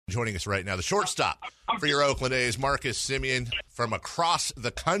Joining us right now, the shortstop for your Oakland A's, Marcus Semien from across the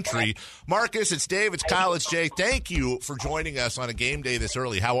country. Marcus, it's Dave, it's Kyle, it's Jay. Thank you for joining us on a game day this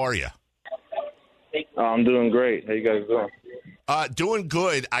early. How are you? I'm doing great. How you guys doing? Doing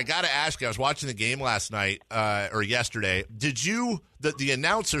good. I got to ask you, I was watching the game last night or yesterday. Did you, the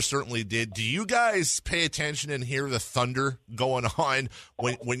announcer certainly did, do you guys pay attention and hear the thunder going on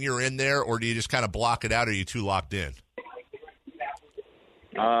when you're in there, or do you just kind of block it out, or are you too locked in?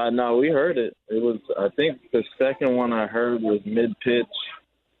 No, we heard it. It was, I think the second one I heard was mid-pitch.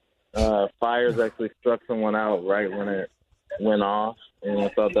 Fires actually struck someone out right when it went off, and I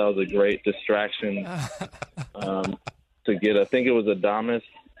thought that was a great distraction to get. I think it was Adames,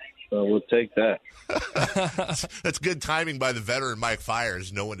 so we'll take that. That's good timing by the veteran Mike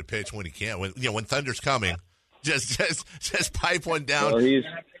Fires, know when to pitch when he can. When thunder's coming, just pipe one down. Well,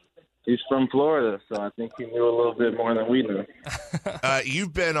 he's from Florida, so I think he knew a little bit more than we knew.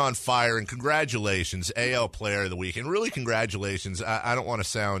 You've been on fire, and congratulations, AL Player of the Week, and really congratulations. I don't want to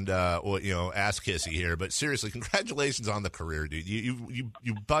sound ass-kissy here, but seriously, congratulations on the career, dude.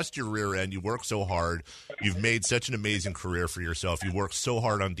 You bust your rear end. You work so hard. You've made such an amazing career for yourself. You work so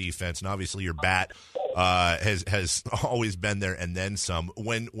hard on defense, and obviously your bat has always been there and then some.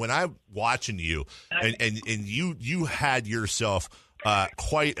 When I'm watching you, and you had yourself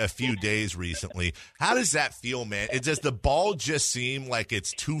quite a few days recently. How does that feel, man? Does the ball just seem like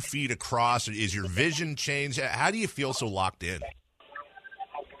it's 2 feet across? Or is your vision changed? How do you feel so locked in?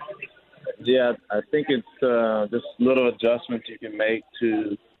 Yeah, I think it's just little adjustments you can make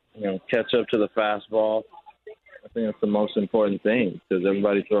to, catch up to the fastball. I think that's the most important thing because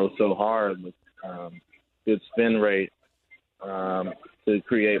everybody throws so hard with good spin rate to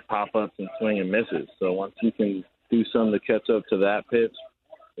create pop-ups and swing and misses. So once you can do something to catch up to that pitch,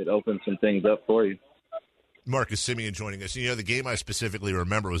 it opens some things up for you. Marcus Semien joining us. The game I specifically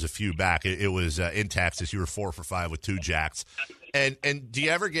remember was a few back. It was in Texas. You were 4 for 5 with 2 jacks. And do you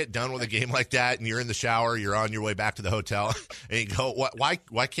ever get done with a game like that and you're in the shower, you're on your way back to the hotel, and you go,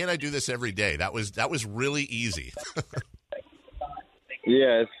 why can't I do this every day? That was really easy.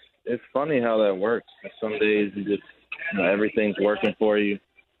 Yeah, it's funny how that works. Some days you just everything's working for you.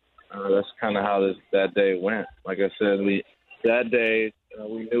 That's kind of how that day went. Like I said, that day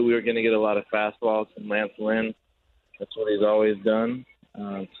we knew we were going to get a lot of fastballs from Lance Lynn. That's what he's always done.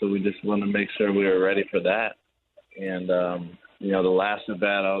 So we just wanted to make sure we were ready for that. And, the last at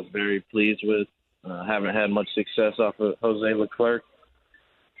bat I was very pleased with. Haven't had much success off of Jose Leclerc.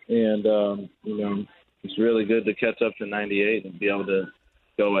 And, it's really good to catch up to 98 and be able to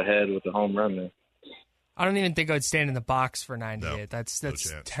go ahead with the home run there. I don't even think I would stand in the box for 98. No, that's no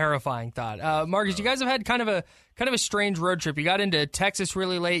terrifying thought. Marcus, you guys have had kind of a strange road trip. You got into Texas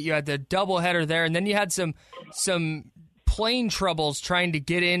really late. You had the doubleheader there, and then you had some plane troubles trying to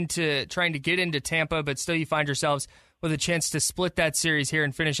get into Tampa, but still you find yourselves with a chance to split that series here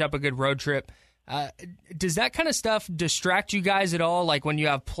and finish up a good road trip. Does that kind of stuff distract you guys at all? Like when you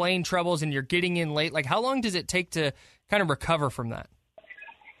have plane troubles and you're getting in late, like how long does it take to kind of recover from that?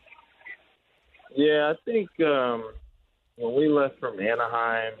 Yeah, I think when we left from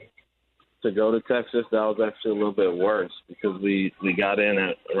Anaheim to go to Texas, that was actually a little bit worse because we got in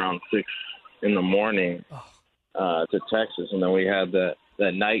at around 6 in the morning to Texas, and then we had that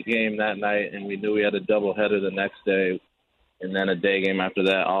night game that night, and we knew we had a doubleheader the next day, and then a day game after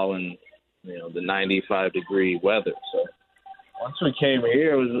that, all in the 95-degree weather. So once we came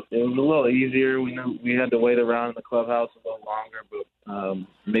here, it was a little easier. We knew we had to wait around in the clubhouse a little longer, but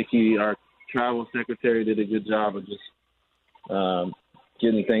Mickey, our travel secretary, did a good job of just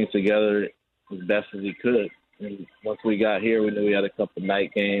getting things together as best as he could. And once we got here, we knew we had a couple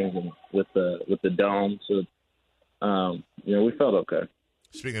night games and with the dome, so we felt okay.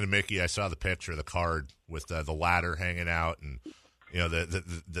 Speaking of Mickey, I saw the picture, the card with the ladder hanging out, and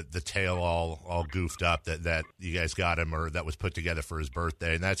the tail all goofed up that you guys got him, or that was put together for his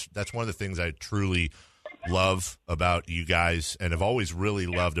birthday, and that's one of the things I truly love about you guys, and have always really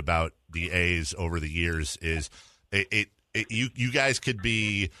loved about the A's over the years is you guys could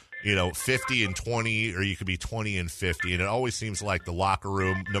be 50-20, or you could be 20-50, and it always seems like the locker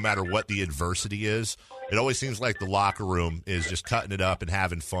room, no matter what the adversity is, it always seems like the locker room is just cutting it up and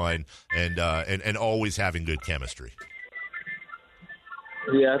having fun and always having good chemistry.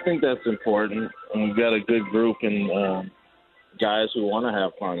 Yeah, I think that's important. And we've got a good group and guys who want to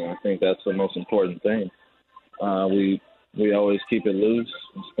have fun. And I think that's the most important thing. We always keep it loose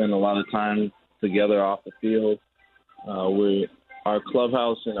and spend a lot of time together off the field. Our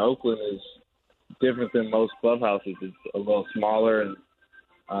clubhouse in Oakland is different than most clubhouses. It's a little smaller,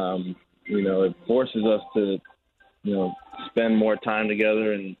 and it forces us to spend more time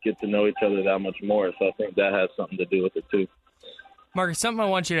together and get to know each other that much more. So I think that has something to do with it too. Marcus, something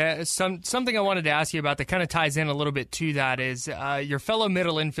I wanted to ask you about that kind of ties in a little bit to that is your fellow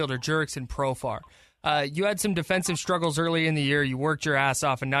middle infielder, Jurickson Profar. You had some defensive struggles early in the year. You worked your ass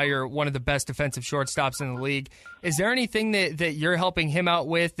off, and now you're one of the best defensive shortstops in the league. Is there anything that you're helping him out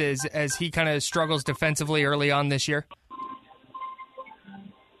with as he kind of struggles defensively early on this year?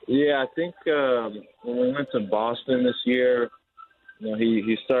 Yeah, I think when we went to Boston this year,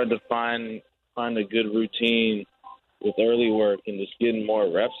 he started to find a good routine with early work and just getting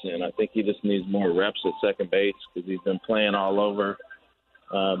more reps in. I think he just needs more reps at second base because he's been playing all over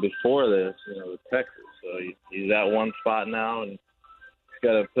before this, with Texas. So he's at one spot now, and he's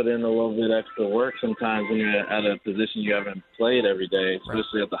got to put in a little bit extra work sometimes when you're at a position you haven't played every day,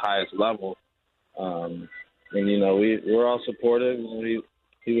 especially at the highest level. We're all supportive.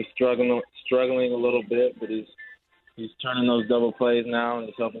 He was struggling a little bit, but he's turning those double plays now and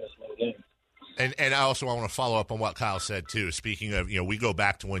he's helping us win games. And I also want to follow up on what Kyle said too. Speaking of, we go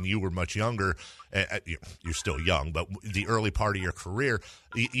back to when you were much younger. You're still young, but the early part of your career,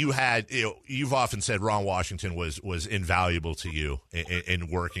 you've often said Ron Washington was invaluable to you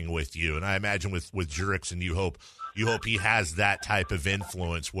in working with you. And I imagine with Jurickson, you hope he has that type of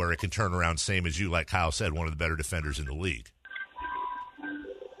influence where it can turn around, same as you, like Kyle said, one of the better defenders in the league.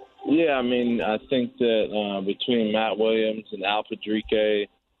 Yeah, I think that between Matt Williams and Al Padrique,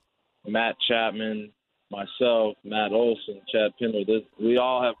 Matt Chapman, myself, Matt Olson, Chad Pinder, we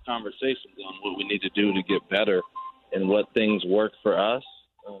all have conversations on what we need to do to get better and what things work for us.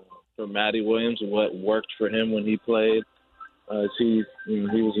 For Matty Williams, and what worked for him when he played. He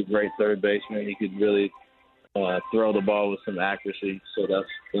was a great third baseman. He could really throw the ball with some accuracy. So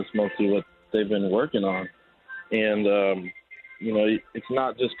that's mostly what they've been working on. And it's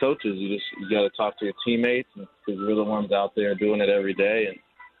not just coaches. You got to talk to your teammates because we're the ones out there doing it every day. And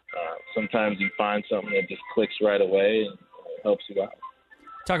sometimes you find something that just clicks right away and helps you out.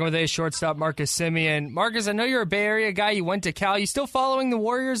 Talking with shortstop Marcus Semien. Marcus, I know you're a Bay Area guy. You went to Cal. You still following the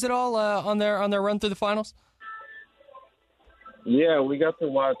Warriors at all on their run through the finals? Yeah, we got to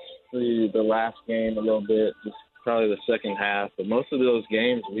watch the last game a little bit, just probably the second half. But most of those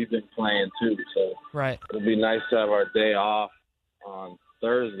games we've been playing too. So right. It'll be nice to have our day off on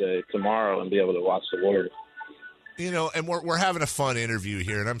Thursday, tomorrow, and be able to watch the Warriors. And we're having a fun interview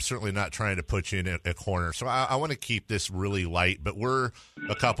here, and I'm certainly not trying to put you in a corner. So I want to keep this really light, but we're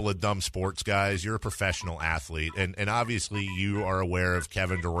a couple of dumb sports guys. You're a professional athlete, and obviously you are aware of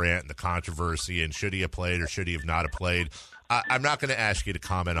Kevin Durant and the controversy, and should he have played or should he have not have played. I'm not going to ask you to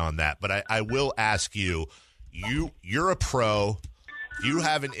comment on that, but I will ask you, you're a pro, you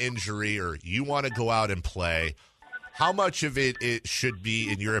have an injury or you want to go out and play, how much of it should be,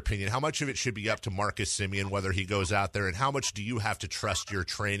 in your opinion, how much of it should be up to Marcus Semien, whether he goes out there, and how much do you have to trust your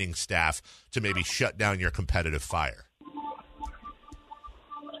training staff to maybe shut down your competitive fire?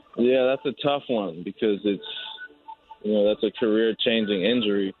 Yeah, that's a tough one because that's a career-changing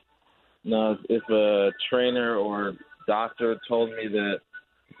injury. Now, if a trainer or doctor told me that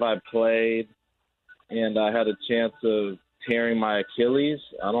if I played and I had a chance of tearing my Achilles,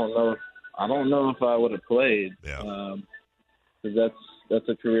 I don't know if I would have played. Yeah. Because that's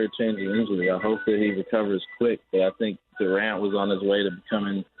a career-changing injury. I hope that he recovers quick, but I think Durant was on his way to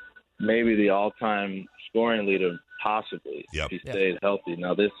becoming maybe the all-time scoring leader, possibly, if he stayed healthy.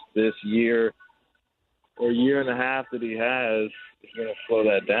 Now, this year or year and a half that he has is going to slow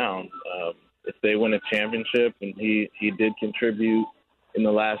that down. If they win a championship and he did contribute in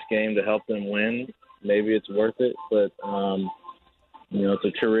the last game to help them win, maybe it's worth it, but it's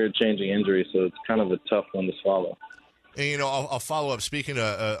a career-changing injury, so it's kind of a tough one to swallow. And, I'll follow up. Speaking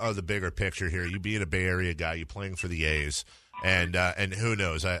of the bigger picture here, you being a Bay Area guy, you playing for the A's, and who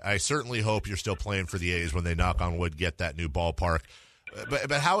knows? I certainly hope you're still playing for the A's when they, knock on wood, get that new ballpark.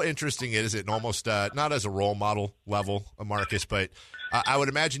 But how interesting is it, and almost not as a role model level, Marcus, but I would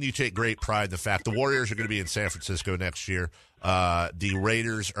imagine you take great pride in the fact the Warriors are going to be in San Francisco next year. The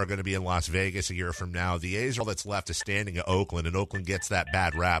Raiders are going to be in Las Vegas a year from now. The A's, all that's left is standing at Oakland, and Oakland gets that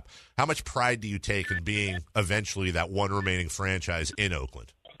bad rap. How much pride do you take in being eventually that one remaining franchise in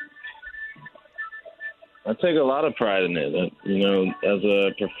Oakland? I take a lot of pride in it. As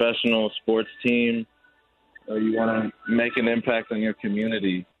a professional sports team, you want to make an impact on your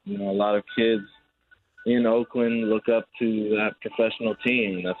community. A lot of kids in Oakland look up to that professional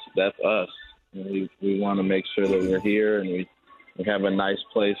team. That's us. We want to make sure that we're here and we have a nice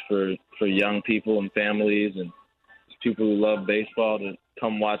place for young people and families and people who love baseball to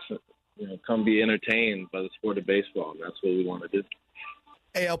come watch, come be entertained by the sport of baseball. And that's what we want to do.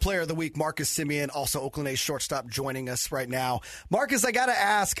 AL Player of the Week, Marcus Semien, also Oakland A's shortstop, joining us right now. Marcus, I got to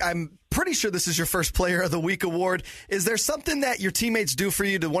ask, I'm pretty sure this is your first Player of the Week award. Is there something that your teammates do for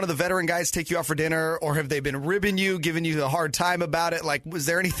you? Do one of the veteran guys take you out for dinner, or have they been ribbing you, giving you a hard time about it? Like, was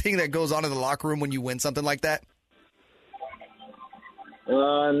there anything that goes on in the locker room when you win something like that?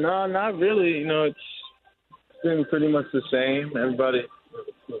 No, not really. It's been pretty much the same. Everybody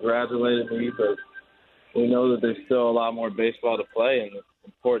congratulated me, but we know that there's still a lot more baseball to play and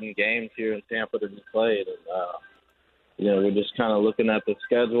important games here in Tampa to be played. And, we're just kind of looking at the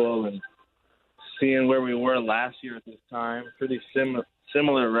schedule and seeing where we were last year at this time. Pretty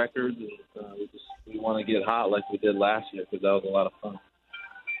similar records. And, we want to get hot like we did last year because that was a lot of fun.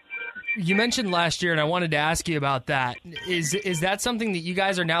 You mentioned last year, and I wanted to ask you about that. Is that something that you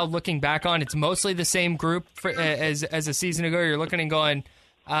guys are now looking back on? It's mostly the same group as a season ago. You're looking and going,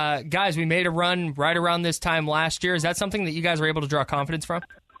 guys, we made a run right around this time last year. Is that something that you guys are able to draw confidence from?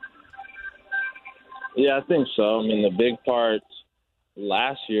 Yeah, I think so. I mean, the big part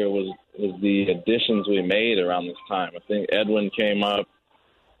last year was the additions we made around this time. I think Edwin came up,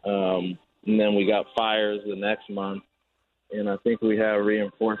 and then we got Fires the next month. And I think we have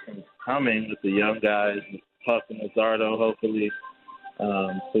reinforcements coming with the young guys, Puck and Luzardo, hopefully.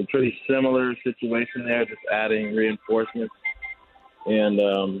 So pretty similar situation there, just adding reinforcements. And,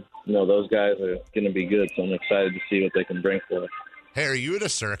 those guys are going to be good, so I'm excited to see what they can bring for us. Hey, are you at a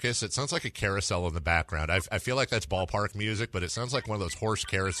circus? It sounds like a carousel in the background. I feel like that's ballpark music, but it sounds like one of those horse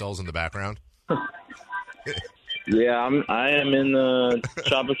carousels in the background. Yeah, I am in the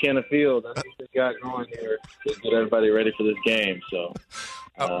Tropicana Field. I think they got going here to get everybody ready for this game. So,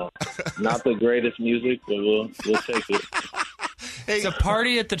 not the greatest music, but we'll take it. Hey, it's a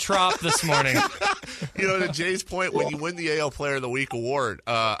party at the Trop this morning. To Jay's point, when you win the AL Player of the Week award,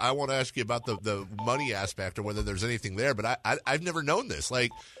 I want to ask you about the money aspect or whether there's anything there. But I've never known this.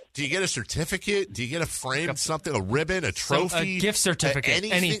 Like, do you get a certificate? Do you get a framed something, a ribbon, a trophy, a gift certificate,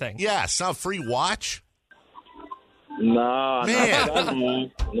 anything? Yeah, some free watch. Nah, man.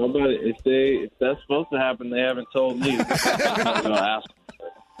 Nobody. If that's supposed to happen, they haven't told me. I'm gonna ask.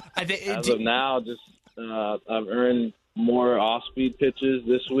 As of now, just I've earned more off-speed pitches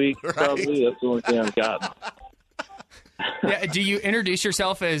this week. Right. Probably that's the only thing I've gotten. Yeah. Do you introduce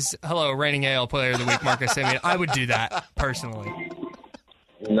yourself as "Hello, reigning AL Player of the Week, Marcus Semien"? I would do that personally.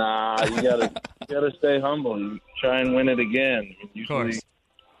 Nah, you gotta stay humble. You try and win it again. Usually,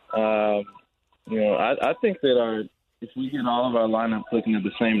 I think that if we get all of our lineup clicking at the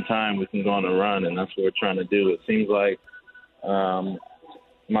same time, we can go on a run, and that's what we're trying to do. It seems like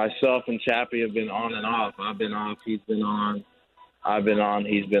myself and Chappie have been on and off. I've been off, he's been on. I've been on,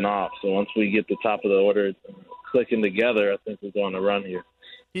 he's been off. So once we get the top of the order clicking together, I think we're going to run here.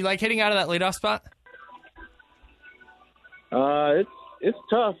 You like hitting out of that leadoff spot? It's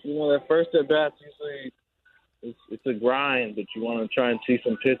tough. That first at bat's usually it's a grind, but you want to try and see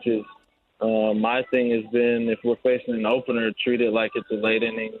some pitches. My thing has been, if we're facing an opener, treat it like it's a late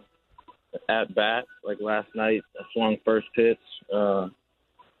inning at bat. Like last night, I swung first pitch.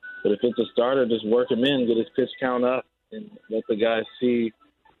 But if it's a starter, just work him in, get his pitch count up, and let the guy see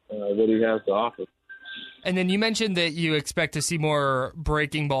what he has to offer. And then you mentioned that you expect to see more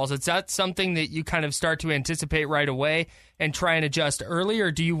breaking balls. Is that something that you kind of start to anticipate right away and try and adjust early, or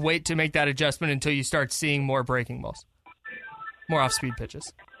do you wait to make that adjustment until you start seeing more breaking balls, more off-speed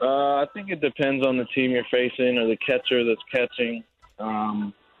pitches? I think it depends on the team you're facing or the catcher that's catching.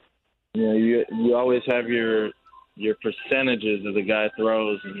 You always have your percentages of the guy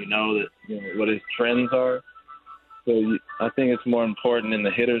throws, and you know that what his trends are. So I think it's more important in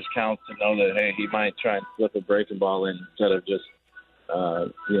the hitter's count to know that, hey, he might try and flip a breaking ball in instead of just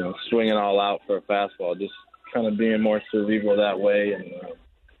swinging all out for a fastball. Just kind of being more cerebral that way and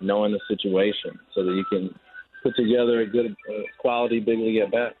knowing the situation so that you can put together a good quality big league at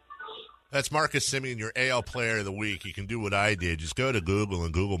bat. That's Marcus Semien, your AL Player of the Week. You can do what I did. Just go to Google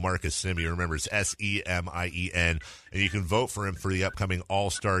and Google Marcus Semien. Remember, it's Semien. And you can vote for him for the upcoming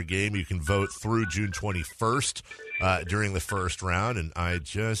All-Star Game. You can vote through June 21st during the first round. And I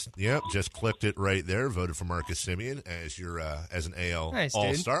just clicked it right there. Voted for Marcus Semien as your as an AL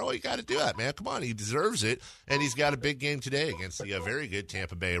All-Star. Dude. Well, you got to do that, man. Come on. He deserves it. And he's got a big game today against the very good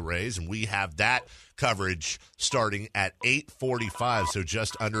Tampa Bay Rays. And we have that coverage starting at 8:45, so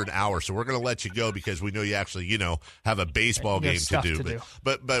just under an hour. So we're going to let you go because we know you actually, have a baseball game to do.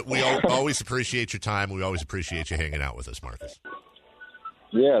 But we always appreciate your time. We always appreciate you hanging out with us, Marcus.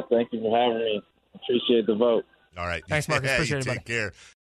 Yeah, thank you for having me. Appreciate the vote. All right. Thanks, Marcus. Appreciate it, buddy. Take care.